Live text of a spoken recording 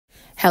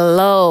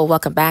Hello,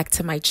 welcome back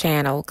to my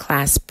channel,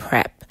 Class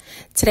Prep.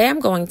 Today I'm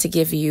going to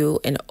give you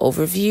an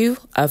overview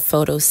of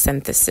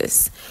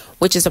photosynthesis,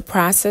 which is a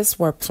process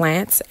where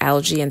plants,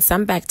 algae, and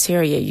some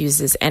bacteria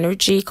uses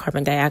energy,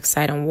 carbon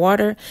dioxide, and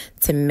water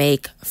to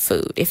make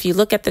food. If you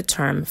look at the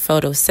term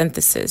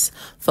photosynthesis,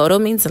 photo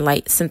means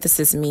light,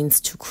 synthesis means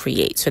to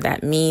create. So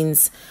that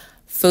means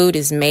food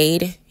is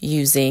made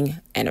using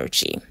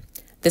energy.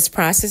 This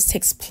process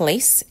takes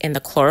place in the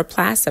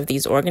chloroplast of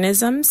these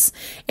organisms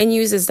and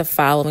uses the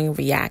following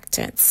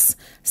reactants: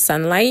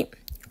 sunlight,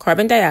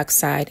 carbon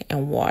dioxide,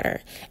 and water.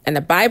 And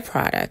the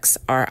byproducts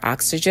are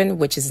oxygen,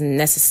 which is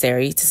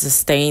necessary to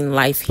sustain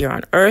life here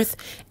on Earth,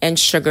 and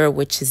sugar,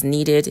 which is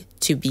needed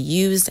to be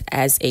used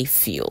as a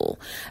fuel.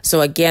 So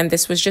again,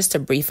 this was just a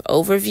brief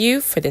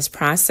overview for this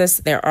process.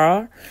 There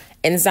are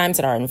enzymes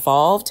that are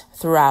involved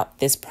throughout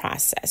this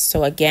process.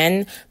 So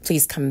again,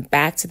 please come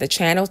back to the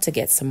channel to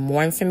get some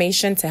more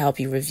information to help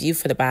you review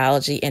for the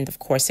biology end of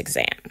course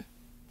exam.